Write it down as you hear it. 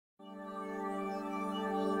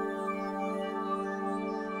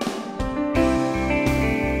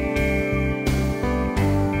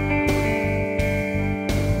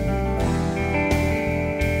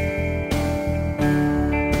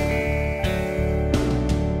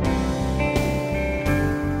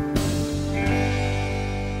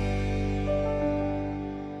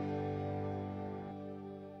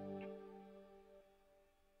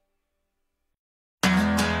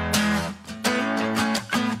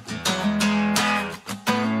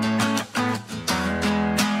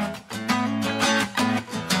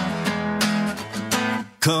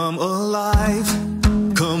come alive,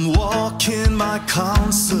 come walk in my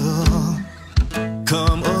counsel.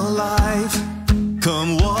 Come alive,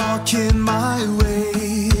 come walk in my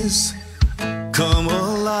ways. Come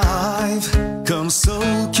alive, come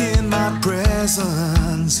soak in my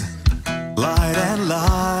presence. Light and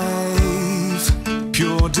life,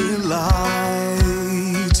 pure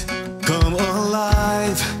delight. Come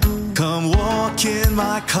alive, come walk in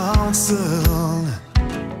my counsel.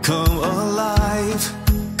 Come alive,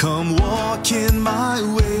 come walk in my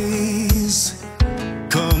ways.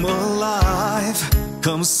 Come alive,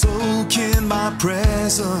 come soak in my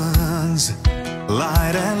presence.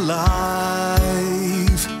 Light and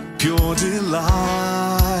life, pure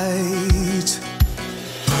delight.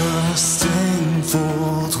 Bursting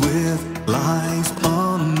forth with life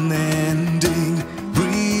unending,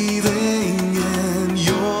 breathing in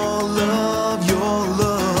your love, your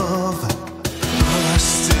love.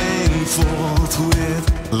 Bursting forth with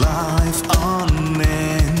life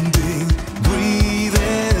unending,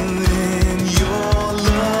 breathing in your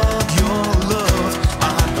love, your love. I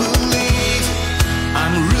believe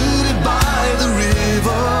I'm rooted by the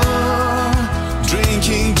river,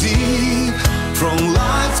 drinking deep from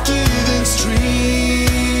life-giving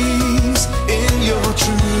streams. In your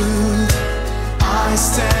truth I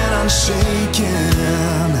stand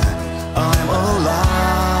unshaken. I'm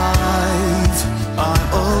alive,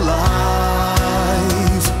 I'm alive.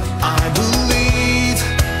 I believe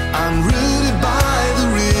I'm rooted by the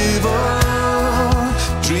river,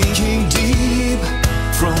 drinking deep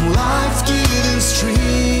from life-giving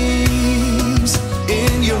streams.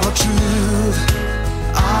 In your truth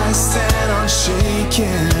I stand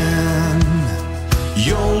unshaken.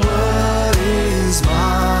 Your word is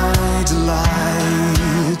my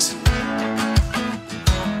delight.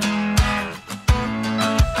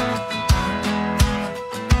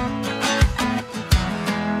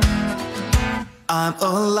 I'm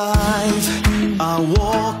alive, I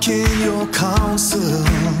walk in your counsel.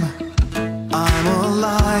 I'm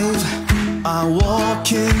alive, I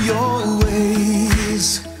walk in your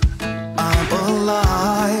ways. I'm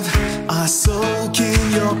alive, I soak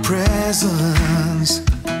in your presence.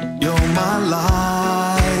 You're my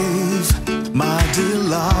life, my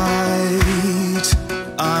delight.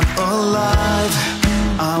 I'm alive,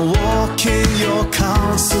 I walk in your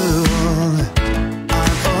counsel.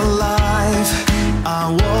 I'm alive, I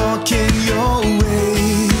walk in your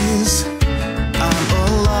ways. I'm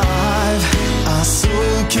alive, I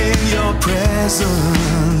soak in your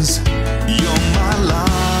presence. You're my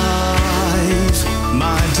life,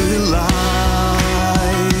 my delight.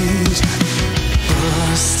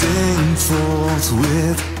 Bursting forth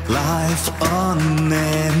with life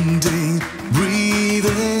unending,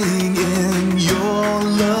 breathing in your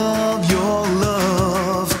love, your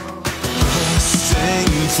love.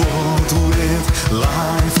 Bursting forth with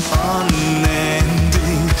life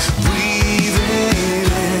unending,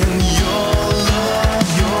 breathing in your love,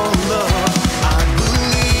 your love. I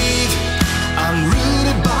believe I'm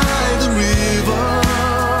rooted by the river,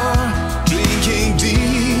 drinking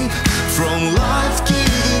deep from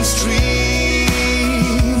life-giving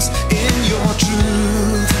streams. In your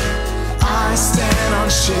truth I stand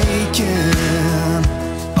unshaken.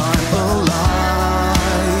 I'm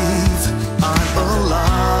alive, I'm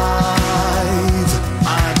alive.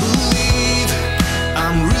 I believe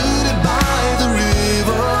I'm rooted by the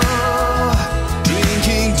river,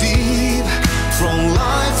 drinking deep from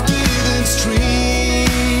life-giving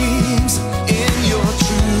streams. In your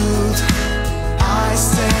truth I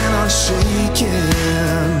stand unshaken.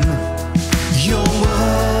 Your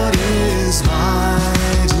word is my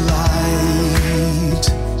delight.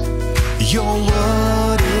 Your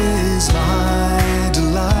word is my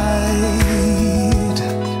delight.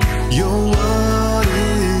 Your word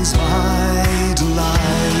is my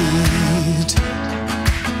delight.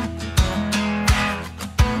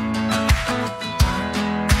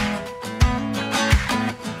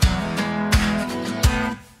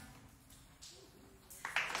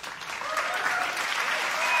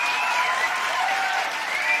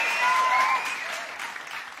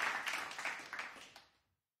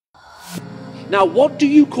 Now, what do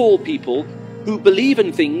you call people who believe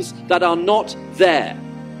in things that are not there?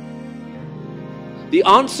 The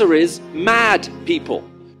answer is mad people.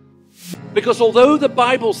 Because although the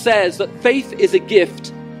Bible says that faith is a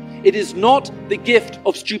gift, it is not the gift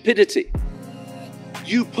of stupidity.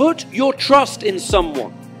 You put your trust in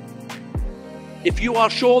someone if you are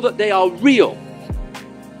sure that they are real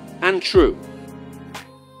and true.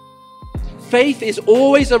 Faith is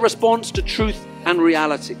always a response to truth and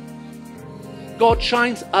reality. God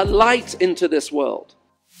shines a light into this world.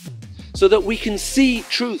 so that we can see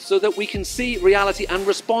truth, so that we can see reality and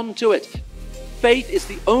respond to it. Faith is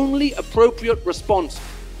the only appropriate response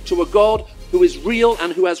to a God who is real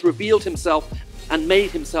and who has revealed himself and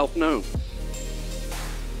made himself known.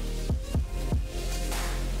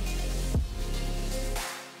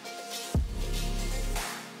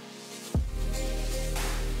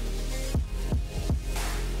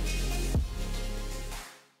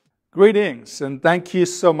 Greetings, and thank you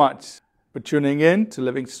so much for tuning in to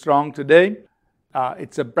Living Strong today.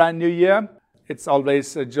 It's a brand new year. It's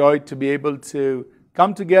always a joy to be able to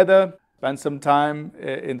come together, spend some time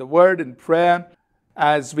in the Word and prayer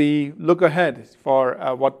as we look ahead for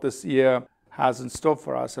what this year has in store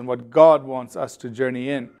for us and what God wants us to journey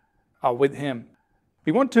in with Him.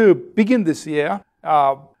 We want to begin this year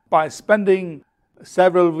by spending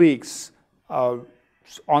several weeks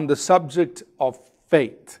on the subject of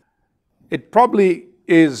faith. It probably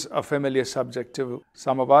is a familiar subject to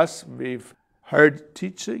some of us. We've heard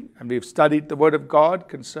teaching and we've studied the Word of God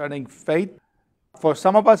concerning faith. For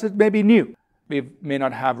some of us, it may be new. We may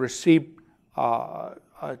not have received a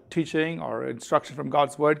teaching or instruction from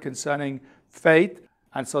God's Word concerning faith.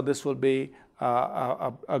 And so this will be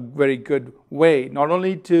a very good way, not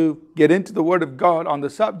only to get into the Word of God on the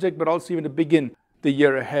subject, but also even to begin the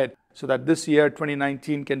year ahead, so that this year,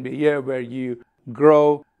 2019, can be a year where you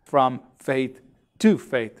grow from faith, to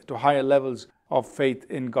higher levels of faith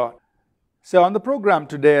in God. So on the program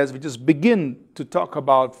today, as we just begin to talk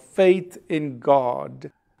about faith in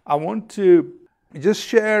God, I want to just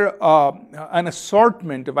share an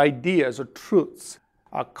assortment of ideas or truths,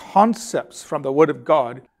 concepts from the Word of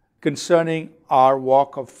God concerning our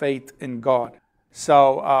walk of faith in God.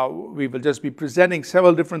 So we will just be presenting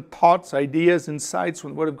several different thoughts, ideas, insights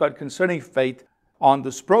from the Word of God concerning faith on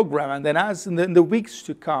this program. And then as in the weeks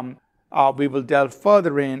to come, we will delve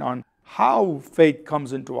further in on how faith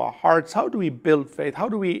comes into our hearts. How do we build faith? How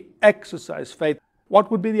do we exercise faith?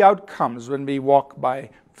 What would be the outcomes when we walk by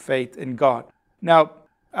faith in God? Now,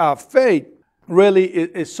 faith really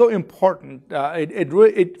is so important.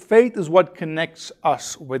 Faith is what connects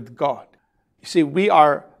us with God. You see, we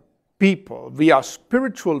are people. We are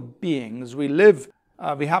spiritual beings. We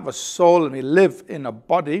have a soul and we live in a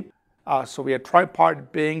body. So we are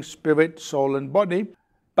tripart beings, spirit, soul, and body.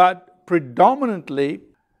 But predominantly,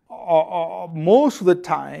 most of the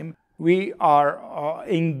time, we are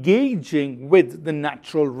engaging with the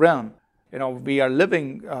natural realm. We are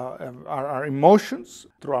living our emotions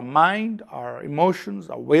through our mind, our emotions,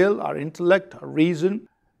 our will, our intellect, our reason.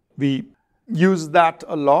 We use that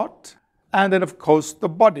a lot. And then, of course, the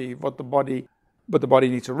body. But the body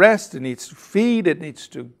needs to rest, it needs to feed, it needs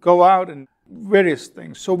to go out and various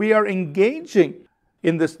things. So we are engaging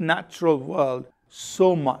in this natural world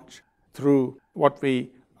so much through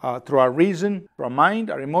through our reason, through our mind,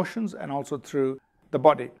 our emotions, and also through the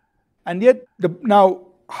body. And yet, now,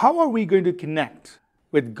 how are we going to connect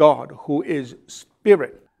with God, who is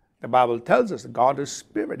spirit? The Bible tells us that God is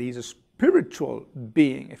spirit. He's a spiritual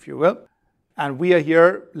being, if you will. And we are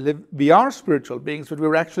here, we are spiritual beings, but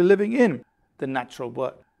we're actually living in the natural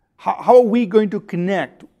world. How are we going to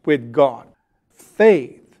connect with God?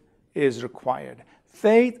 Faith is required.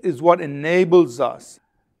 Faith is what enables us,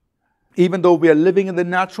 even though we are living in the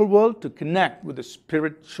natural world, to connect with the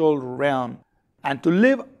spiritual realm and to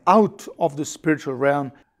live out of the spiritual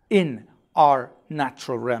realm in our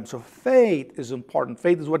natural realm. So faith is important.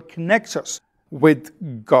 Faith is what connects us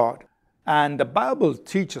with God. And the Bible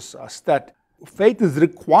teaches us that faith is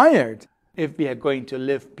required if we are going to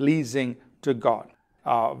live pleasing to God.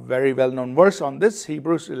 Very well-known verse on this,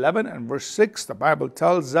 Hebrews 11 and verse 6, the Bible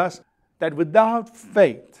tells us that without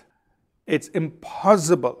faith, it's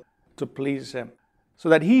impossible to please Him. So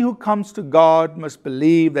that he who comes to God must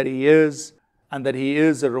believe that He is, and that He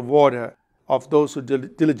is a rewarder of those who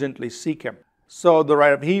diligently seek Him. So the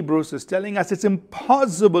writer of Hebrews is telling us it's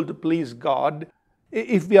impossible to please God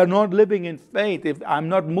if we are not living in faith. If I'm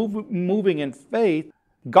not moving in faith,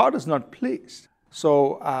 God is not pleased.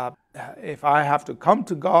 So if I have to come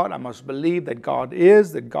to God, I must believe that God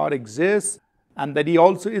is, that God exists, and that He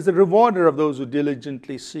also is a rewarder of those who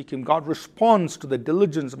diligently seek Him. God responds to the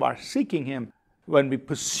diligence of our seeking Him when we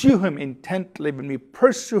pursue Him intently, when we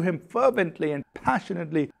pursue Him fervently and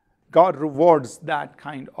passionately. God rewards that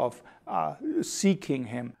kind of seeking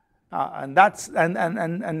Him,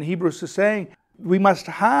 and Hebrews is saying we must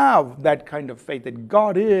have that kind of faith that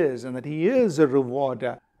God is and that He is a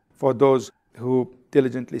rewarder for those who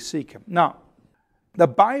diligently seek Him. Now, the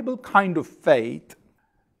Bible kind of faith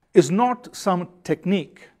is not some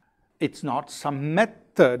technique. It's not some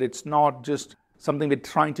method. It's not just something we're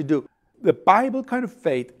trying to do. The Bible kind of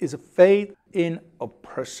faith is a faith in a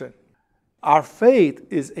person. Our faith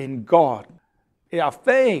is in God. Our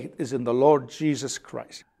faith is in the Lord Jesus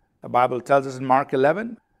Christ. The Bible tells us in Mark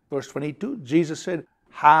 11, verse 22, Jesus said,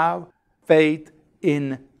 have faith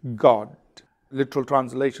in God. Literal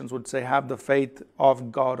translations would say, have the faith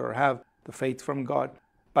of God or have the faith from God.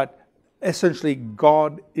 But essentially,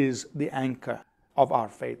 God is the anchor of our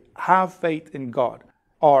faith. Have faith in God.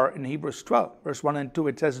 Or in Hebrews 12, verse 1 and 2,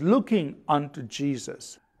 it says, looking unto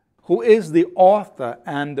Jesus, who is the author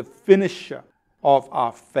and the finisher of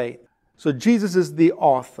our faith. So Jesus is the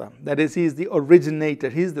author. That is, He is the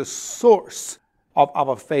originator. He is the source of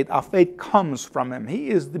our faith. Our faith comes from Him.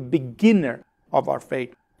 He is the beginner of our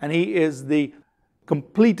faith. And He is the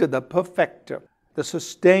completer, the perfecter, the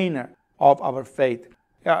sustainer of our faith.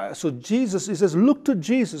 So Jesus, He says, look to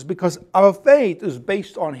Jesus, because our faith is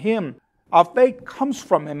based on Him. Our faith comes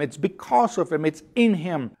from Him. It's because of Him. It's in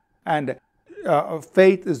Him. And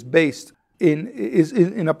faith is based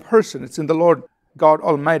in a person. It's in the Lord God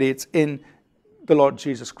Almighty. It's in the Lord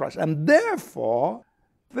Jesus Christ. And therefore,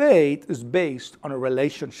 faith is based on a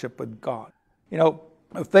relationship with God. You know,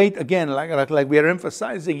 faith, again, like we are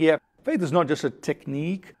emphasizing here, faith is not just a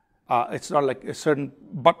technique. It's not like a certain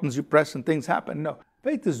buttons you press and things happen. No,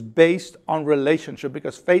 faith is based on relationship,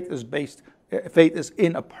 because faith is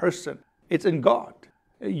in a person. It's in God.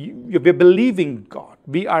 We're believing God.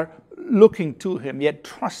 We are looking to Him, yet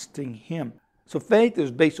trusting Him. So faith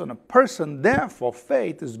is based on a person. Therefore,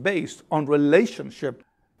 faith is based on relationship.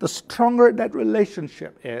 The stronger that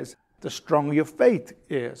relationship is, the stronger your faith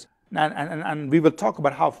is. And we will talk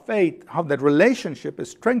about how that relationship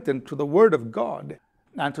is strengthened to the Word of God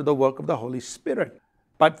and to the work of the Holy Spirit.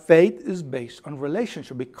 But faith is based on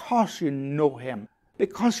relationship, because you know Him,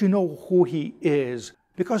 because you know who He is,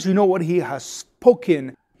 because you know what He has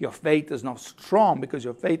spoken. Your faith is now strong because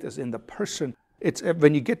your faith is in the person. It's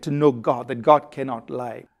when you get to know God, that God cannot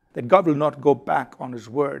lie, that God will not go back on His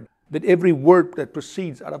word, that every word that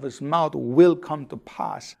proceeds out of His mouth will come to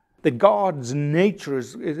pass, that God's nature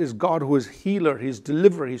is God who is healer, He's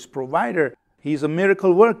deliverer, He's provider, He's a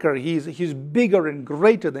miracle worker, He's bigger and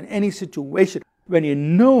greater than any situation. When you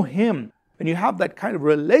know Him, when you have that kind of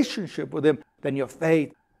relationship with Him, then your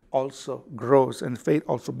faith also grows and faith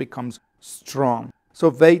also becomes strong. So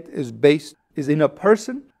faith is in a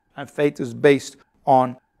person, and faith is based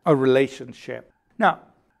on a relationship. Now,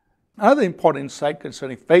 another important insight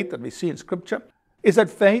concerning faith that we see in Scripture is that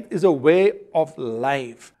faith is a way of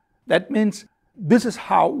life. That means this is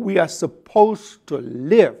how we are supposed to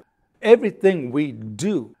live. Everything we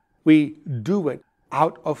do it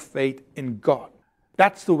out of faith in God.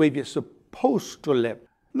 That's the way we are supposed to live.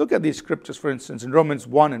 Look at these scriptures, for instance, in Romans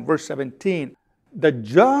 1 and verse 17. The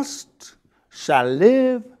just shall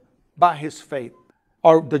live by his faith,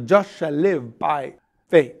 or the just shall live by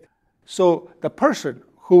faith. So the person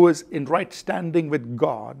who is in right standing with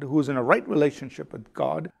God, who is in a right relationship with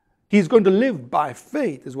God, he's going to live by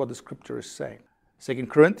faith, is what the scripture is saying. 2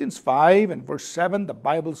 Corinthians 5 and verse 7, the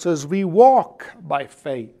Bible says we walk by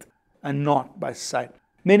faith and not by sight.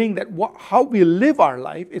 Meaning that how we live our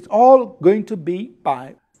life, it's all going to be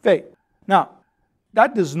by faith. Now,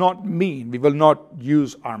 that does not mean we will not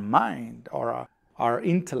use our mind or our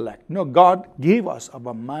intellect. No, God gave us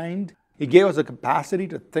our mind. He gave us the capacity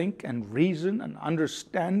to think and reason and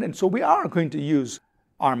understand. And so we are going to use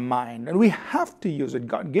our mind. And we have to use it.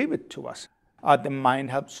 God gave it to us. The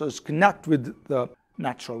mind helps us connect with the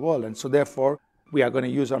natural world. And so therefore, we are going to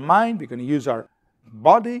use our mind. We're going to use our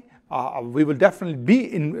body. We will definitely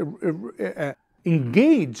be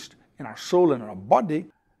engaged in our soul and our body.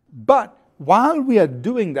 But while we are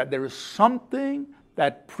doing that, there is something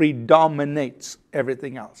that predominates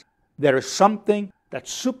everything else. There is something that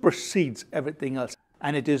supersedes everything else.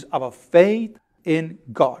 And it is our faith in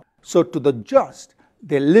God. So to the just,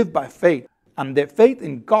 they live by faith. And their faith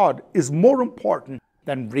in God is more important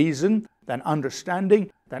than reason, than understanding,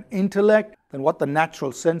 than intellect, than what the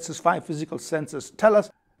natural senses, 5 physical senses tell us.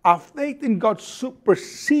 Our faith in God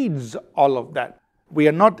supersedes all of that. We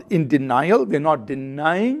are not in denial. We are not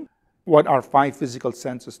denying what our 5 physical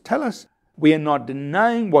senses tell us. We are not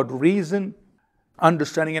denying what reason,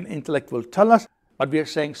 understanding, and intellect will tell us. But we are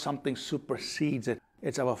saying something supersedes it.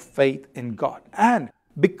 It's our faith in God. And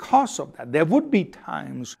because of that, there would be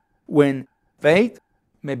times when faith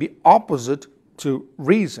may be opposite to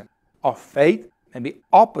reason, or faith may be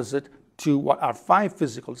opposite to what our 5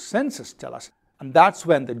 physical senses tell us. And that's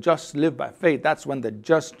when the just live by faith. That's when the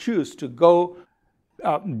just choose to go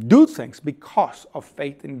do things because of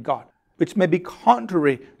faith in God, which may be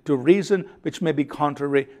contrary to reason, which may be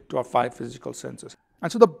contrary to our 5 physical senses.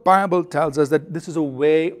 And so the Bible tells us that this is a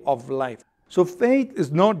way of life. So faith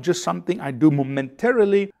is not just something I do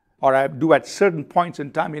momentarily, or I do at certain points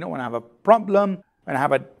in time, when I have a problem, when I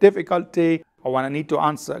have a difficulty, or when I need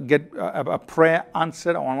to get a prayer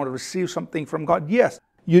answered, or I want to receive something from God. Yes,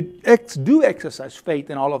 you do exercise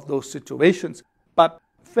faith in all of those situations, but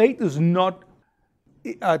faith is not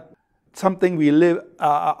something we live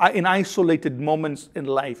in isolated moments in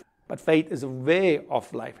life, but faith is a way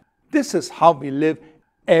of life. This is how we live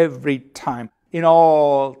every time, in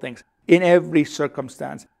all things, in every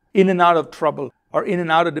circumstance, in and out of trouble, or in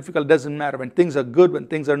and out of difficult, doesn't matter. When things are good, when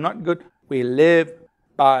things are not good, we live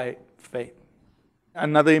by faith.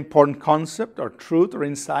 Another important concept or truth or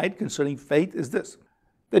insight concerning faith is this,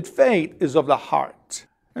 that faith is of the heart.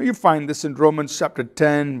 Now you find this in Romans chapter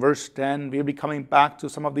 10, verse 10. We'll be coming back to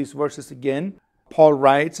some of these verses again. Paul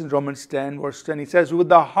writes in Romans 10, verse 10, he says, with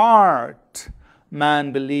the heart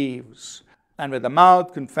man believes, and with the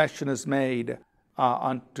mouth confession is made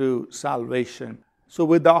unto salvation. So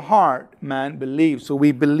with the heart man believes. So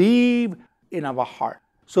we believe in our heart.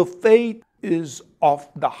 So faith is of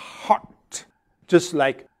the heart, just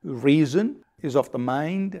like reason is of the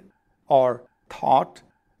mind, or thought,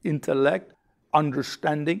 intellect,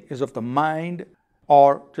 understanding is of the mind,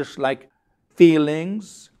 or just like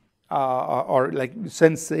feelings, or like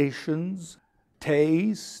sensations,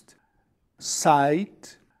 taste,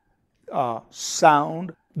 sight,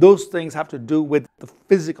 sound. Those things have to do with the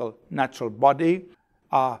physical, natural body.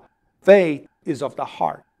 Faith is of the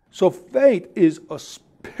heart. So faith is a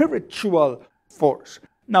spiritual force.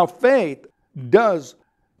 Now faith does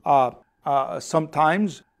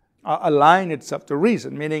sometimes align itself to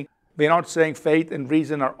reason, meaning we're not saying faith and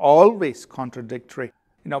reason are always contradictory.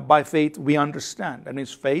 By faith we understand. That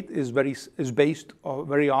means faith is based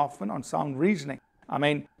very often on sound reasoning.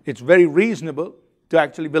 It's very reasonable to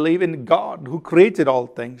actually believe in God who created all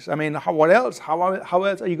things. What else? How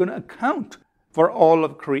else are you going to account for all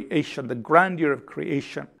of creation, the grandeur of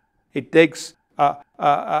creation? It takes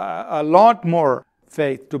a lot more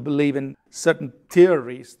faith to believe in certain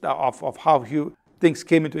theories of how things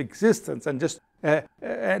came into existence,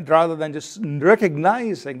 and rather than just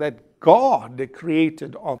recognizing that God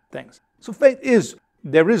created all things. So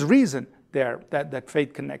there is reason there that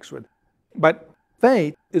faith connects with. But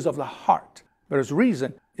faith is of the heart, whereas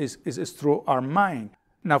reason is through our mind.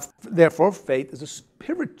 Now, therefore, faith is a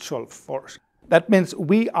spiritual force. That means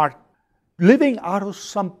we are living out of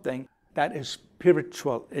something that is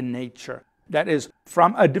spiritual in nature, that is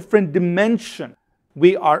from a different dimension.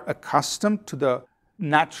 We are accustomed to the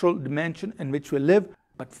natural dimension in which we live,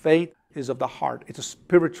 but faith is of the heart. It's a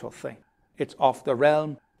spiritual thing. It's of the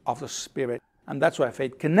realm of the spirit. And that's why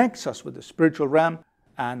faith connects us with the spiritual realm,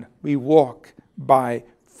 and we walk by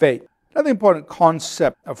faith. Another important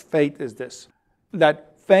concept of faith is this,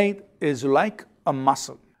 that faith is like a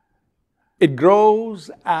muscle. It grows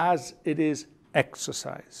as it is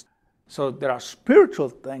exercised. So there are spiritual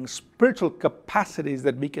things, spiritual capacities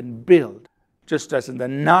that we can build, just as in the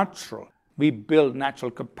natural, we build natural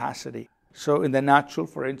capacity. So in the natural,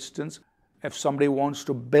 for instance, if somebody wants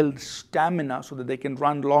to build stamina so that they can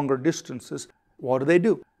run longer distances, what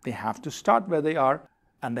do? They have to start where they are,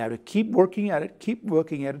 and they have to keep working at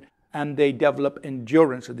it, and they develop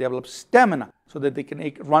endurance, they develop stamina so that they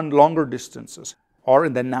can run longer distances. Or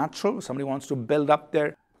in the natural, if somebody wants to build up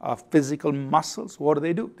their physical muscles, what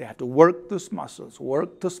do? They have to work those muscles.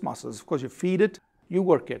 Of course, you feed it, you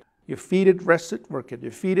work it. You feed it, rest it, work it.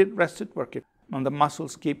 You feed it, rest it, work it. And the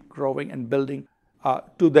muscles keep growing and building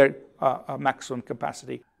to their maximum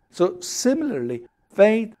capacity. So similarly,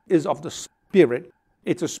 faith is of the Spirit.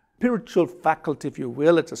 It's a spiritual faculty, if you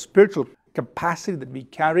will. It's a spiritual capacity that we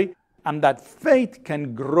carry, and that faith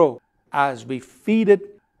can grow as we feed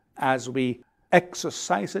it, as we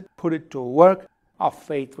exercise it, put it to work. Our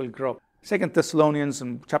faith will grow. 2 Thessalonians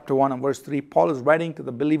in chapter 1 and verse 3, Paul is writing to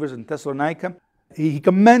the believers in Thessalonica. He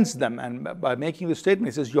commends them, and by making the statement,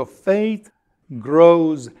 he says, your faith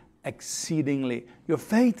grows exceedingly. Your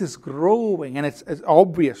faith is growing, and it's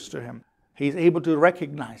obvious to him. He's able to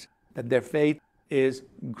recognize that their faith is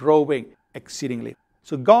growing exceedingly.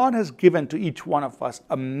 So God has given to each one of us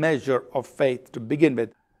a measure of faith to begin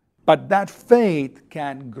with, but that faith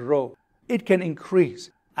can grow. It can increase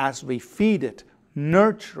as we feed it,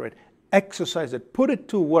 nurture it, exercise it, put it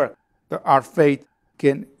to work. Our faith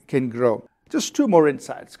can grow. Just two more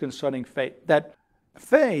insights concerning faith. That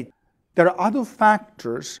faith, there are other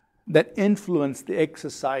factors that influence the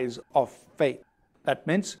exercise of faith. That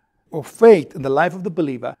means faith in the life of the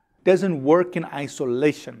believer doesn't work in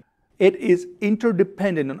isolation. It is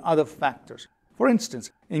interdependent on other factors. For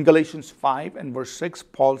instance, in Galatians 5 and verse 6,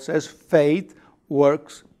 Paul says, faith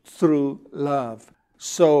works through love.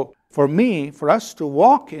 So for us to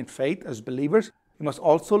walk in faith as believers, we must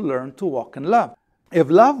also learn to walk in love.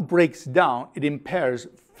 If love breaks down, it impairs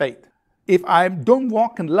faith. If I don't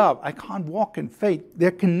walk in love, I can't walk in faith.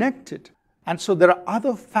 They're connected. And so there are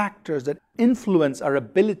other factors that influence our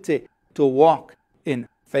ability to walk in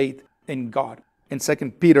faith in God. In 2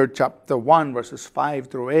 Peter chapter 1, verses 5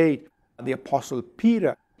 through 8, the Apostle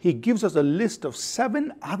Peter, he gives us a list of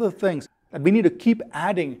 7 other things that we need to keep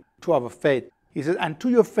adding to our faith. He says, and to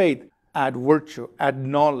your faith, add virtue, add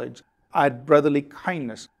knowledge, add brotherly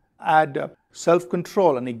kindness, add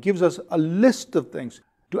self-control. And he gives us a list of things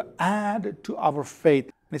to add to our faith.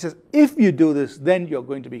 And he says, if you do this, then you're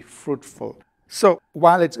going to be fruitful. So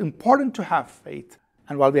while it's important to have faith,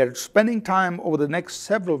 and while we are spending time over the next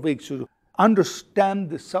several weeks to understand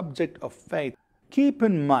the subject of faith, keep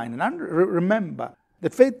in mind and remember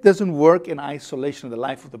that faith doesn't work in isolation of the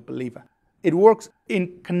life of the believer. It works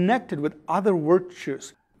connected with other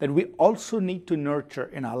virtues that we also need to nurture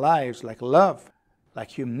in our lives, like love, like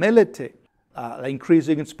humility, like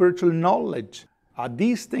increasing in spiritual knowledge.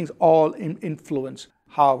 These things all influence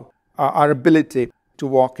how our ability to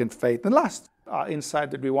walk in faith. The last insight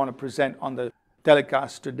that we want to present on the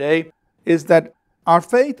telecast today is that our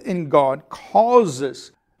faith in God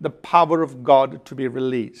causes the power of God to be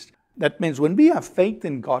released. That means when we have faith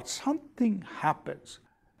in God, something happens.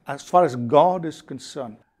 As far as God is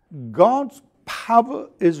concerned, God's power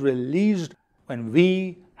is released when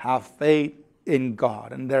we have faith in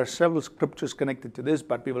God. And there are several scriptures connected to this,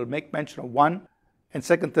 but we will make mention of one. In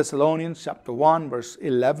 2 Thessalonians chapter 1, verse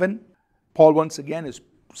 11, Paul once again is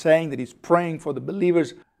saying that he's praying for the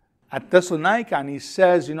believers at Thessalonica, and he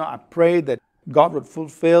says, I pray that God would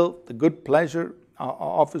fulfill the good pleasure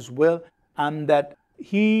of His will, and that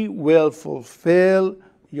He will fulfill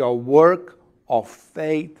your work of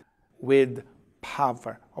faith with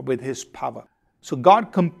power, or with His power. So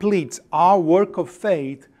God completes our work of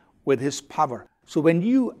faith with His power. So when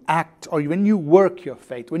you act, or when you work your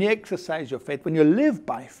faith, when you exercise your faith, when you live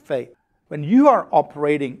by faith, when you are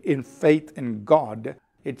operating in faith in God,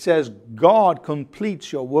 it says God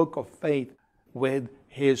completes your work of faith with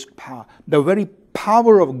His power. The very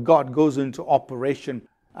power of God goes into operation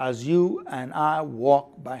as you and I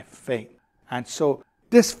walk by faith. And so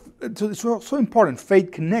it's so important.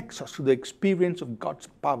 Faith connects us to the experience of God's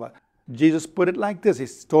power. Jesus put it like this. He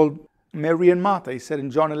told Mary and Martha, He said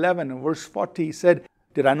in John 11 and verse 40, He said,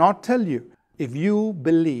 did I not tell you, if you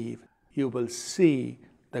believe, you will see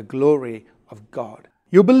the glory of God.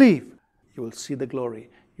 You believe, you will see the glory.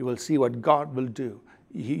 You will see what God will do.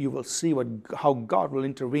 You will see how God will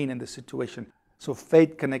intervene in the situation. So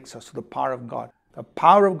faith connects us to the power of God. The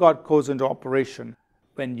power of God goes into operation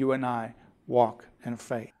when you and I walk in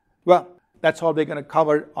faith. Well, that's all we're going to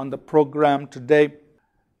cover on the program today.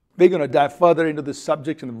 We're going to dive further into this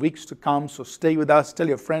subject in the weeks to come. So stay with us. Tell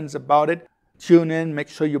your friends about it. Tune in. Make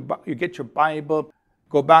sure you get your Bible.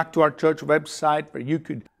 Go back to our church website where you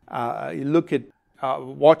could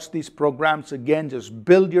watch these programs again. Just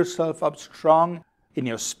build yourself up strong in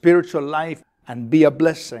your spiritual life and be a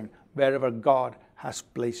blessing wherever God has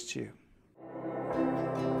placed you.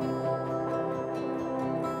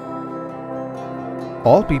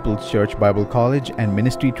 All People's Church Bible College and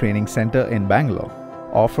Ministry Training Center in Bangalore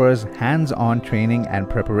offers hands-on training and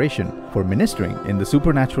preparation for ministering in the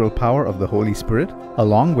supernatural power of the Holy Spirit,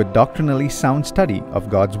 along with doctrinally sound study of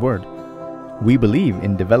God's Word. We believe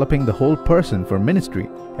in developing the whole person for ministry,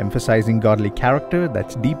 emphasizing godly character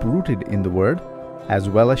that's deep-rooted in the Word, as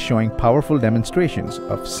well as showing powerful demonstrations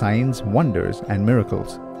of signs, wonders, and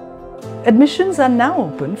miracles. Admissions are now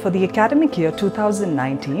open for the academic year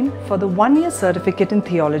 2019 for the 1-year certificate in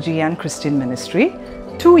theology and Christian ministry,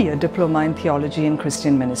 2-year diploma in theology and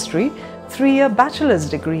Christian ministry, 3-year bachelor's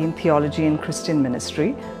degree in theology and Christian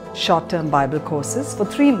ministry, short-term Bible courses for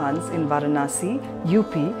 3 months in Varanasi,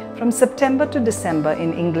 UP from September to December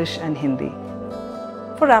in English and Hindi.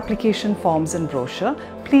 For application forms and brochure,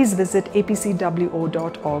 please visit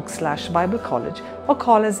apcwo.org/Bible College or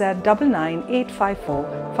call us at 99854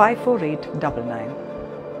 54899.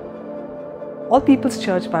 All People's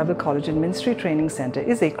Church Bible College and Ministry Training Center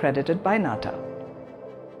is accredited by NATA.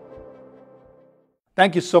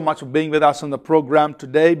 Thank you so much for being with us on the program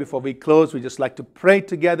today. Before we close, we'd just like to pray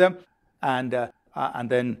together and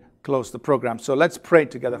then close the program. So let's pray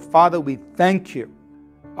together. Father, we thank you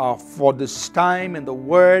for this time in the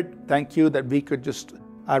Word. Thank you that we could just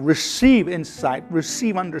receive insight,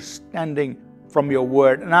 receive understanding from your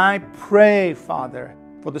Word. And I pray, Father,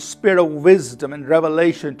 for the spirit of wisdom and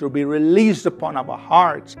revelation to be released upon our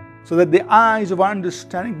hearts so that the eyes of our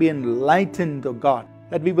understanding be enlightened, O God,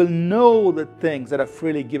 that we will know the things that are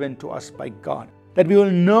freely given to us by God, that we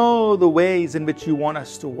will know the ways in which you want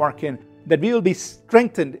us to work in, that we will be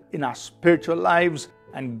strengthened in our spiritual lives,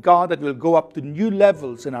 and God, that we'll go up to new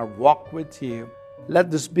levels in our walk with you.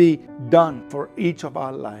 Let this be done for each of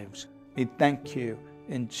our lives. We thank you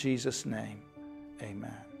in Jesus' name.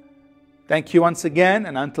 Amen. Thank you once again,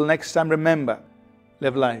 and until next time, remember,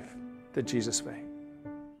 live life the Jesus way.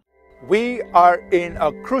 We are in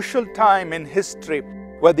a crucial time in history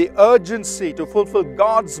where the urgency to fulfill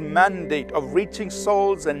God's mandate of reaching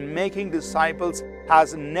souls and making disciples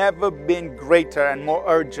has never been greater and more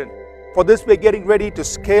urgent. For this, we're getting ready to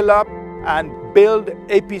scale up and build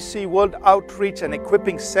APC World Outreach and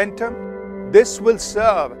Equipping Center. This will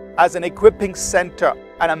serve as an equipping center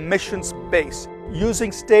and a missions base,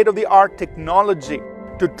 using state-of-the-art technology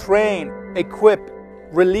to train, equip,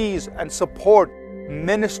 release, and support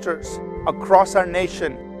ministers across our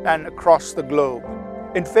nation and across the globe.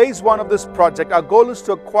 In phase 1 of this project, our goal is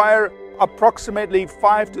to acquire approximately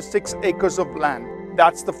 5 to 6 acres of land.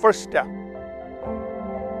 That's the first step.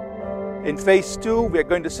 In phase 2, we are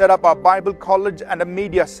going to set up our Bible college and a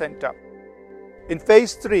media center. In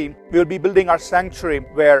phase 3, we will be building our sanctuary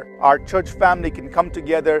where our church family can come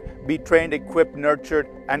together, be trained, equipped, nurtured,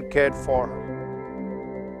 and cared for.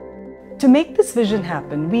 To make this vision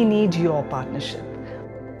happen, we need your partnership.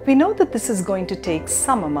 We know that this is going to take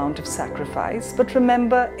some amount of sacrifice, but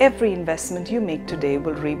remember, every investment you make today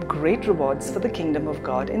will reap great rewards for the kingdom of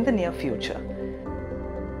God in the near future.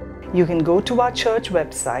 You can go to our church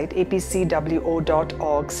website,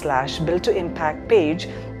 apcwo.org/build-to-impact page,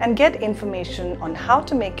 and get information on how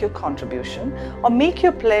to make your contribution or make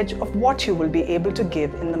your pledge of what you will be able to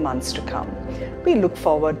give in the months to come. We look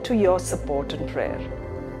forward to your support and prayer.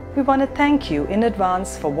 We want to thank you in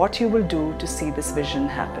advance for what you will do to see this vision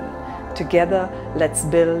happen. Together, let's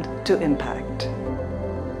build to impact.